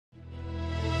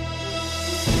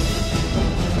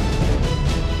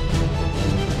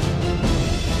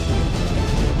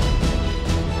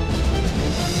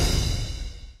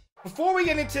we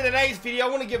get into today's video, I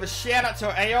want to give a shout out to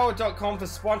Aora.com for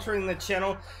sponsoring the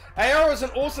channel. Aora is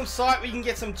an awesome site where you can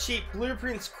get some cheap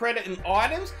blueprints, credit, and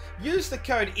items. Use the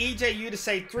code EJU to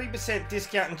save 3%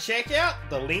 discount and checkout.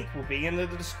 The link will be in the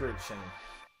description.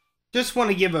 Just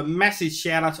want to give a massive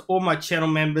shout out to all my channel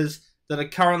members that are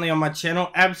currently on my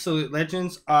channel. Absolute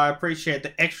legends. I appreciate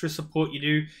the extra support you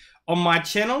do on my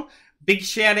channel. Big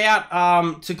shout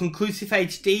out to Conclusive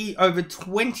HD, over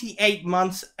 28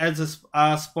 months as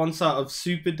a sponsor of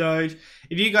Super Doge.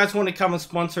 If you guys want to come and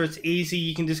sponsor, it's easy.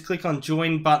 You can just click on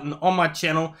join button on my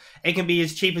channel. It can be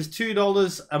as cheap as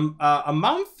 $2 a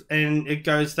month, and it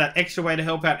goes that extra way to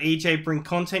help out EJ bring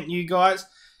content you guys.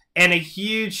 And a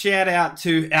huge shout out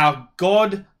to our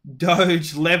God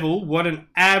Doge level. What an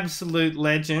absolute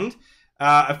legend.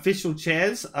 Official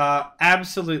Chairs,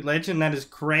 absolute legend. That is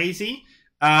crazy.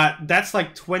 That's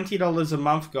like $20 a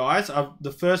month, guys. I'm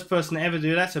the first person to ever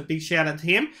do that, so big shout out to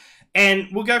him. And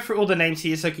we'll go through all the names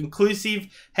here. So Conclusive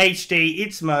HD,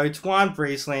 It's Mo, Twan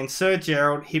Breezeland, Sir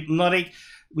Gerald, Hypnotic,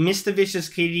 Mr. Vicious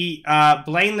Kitty,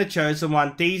 Blaine the Chosen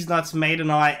One, D's Nuts,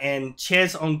 Maiden Eye, and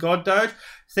Ches on God Doge.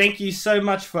 Thank you so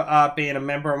much for being a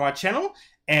member of my channel,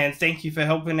 and thank you for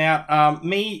helping out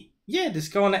me. Yeah,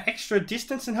 just going an extra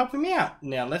distance and helping me out.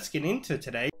 Now let's get into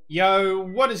today. Yo,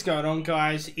 what is going on,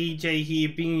 guys? EJ here,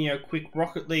 bringing you a quick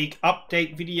Rocket League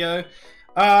update video.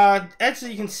 As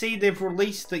you can see, they've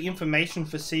released the information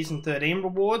for Season 13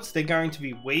 rewards. They're going to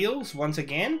be wheels once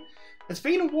again. It's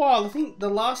been a while. I think the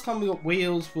last time we got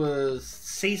wheels was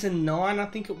Season 9, I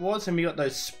think it was, and we got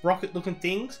those sprocket looking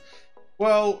things.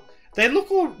 Well, they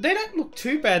don't look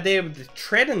too bad there with the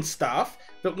tread and stuff,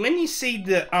 but when you see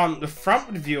the front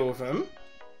view of them,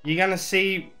 you're gonna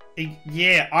see.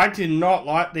 Yeah, I do not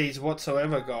like these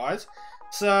whatsoever, guys.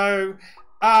 So,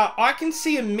 I can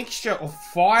see a mixture of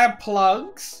fire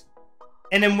plugs,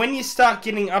 and then when you start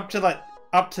getting up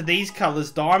to these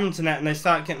colors, diamonds and that, and they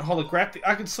start getting holographic,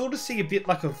 I can sort of see a bit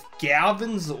like of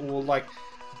Galvins or like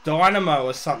Dynamo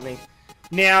or something.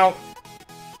 Now,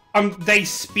 they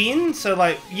spin, so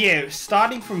like, yeah,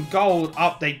 starting from gold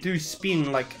up, they do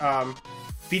spin like,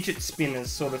 fidget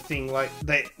spinners sort of thing. Like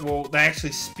they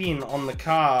actually spin on the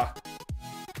car.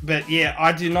 But yeah,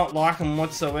 I do not like them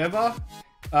whatsoever.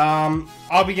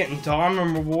 I'll be getting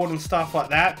diamond reward and stuff like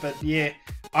that, but yeah,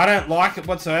 I don't like it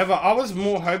whatsoever. I was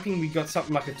more hoping we got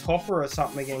something like a topper or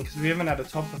something again, because we haven't had a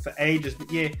topper for ages.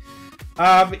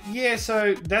 But yeah,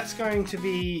 so that's going to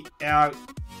be our,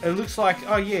 it looks like,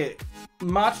 oh yeah,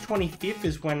 March 25th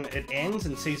is when it ends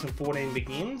and Season 14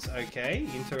 begins. Okay,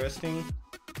 interesting.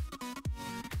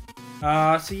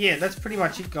 So yeah, that's pretty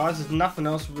much it, guys. There's nothing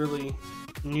else really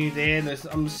new there.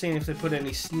 I'm just seeing if they put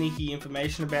any sneaky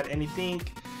information about anything.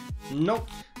 Nope.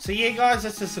 So yeah, guys,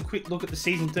 that's just a quick look at the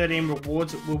Season 13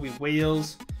 rewards. It will be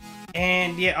wheels.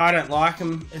 And yeah, I don't like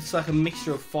them. It's like a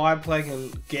mixture of Fireplug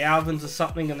and Galvins or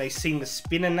something, and they seem to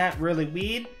spin in that. Really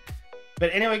weird.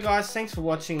 But anyway, guys, thanks for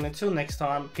watching. Until next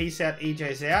time, peace out,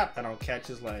 EJ's out, and I'll catch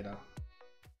you later.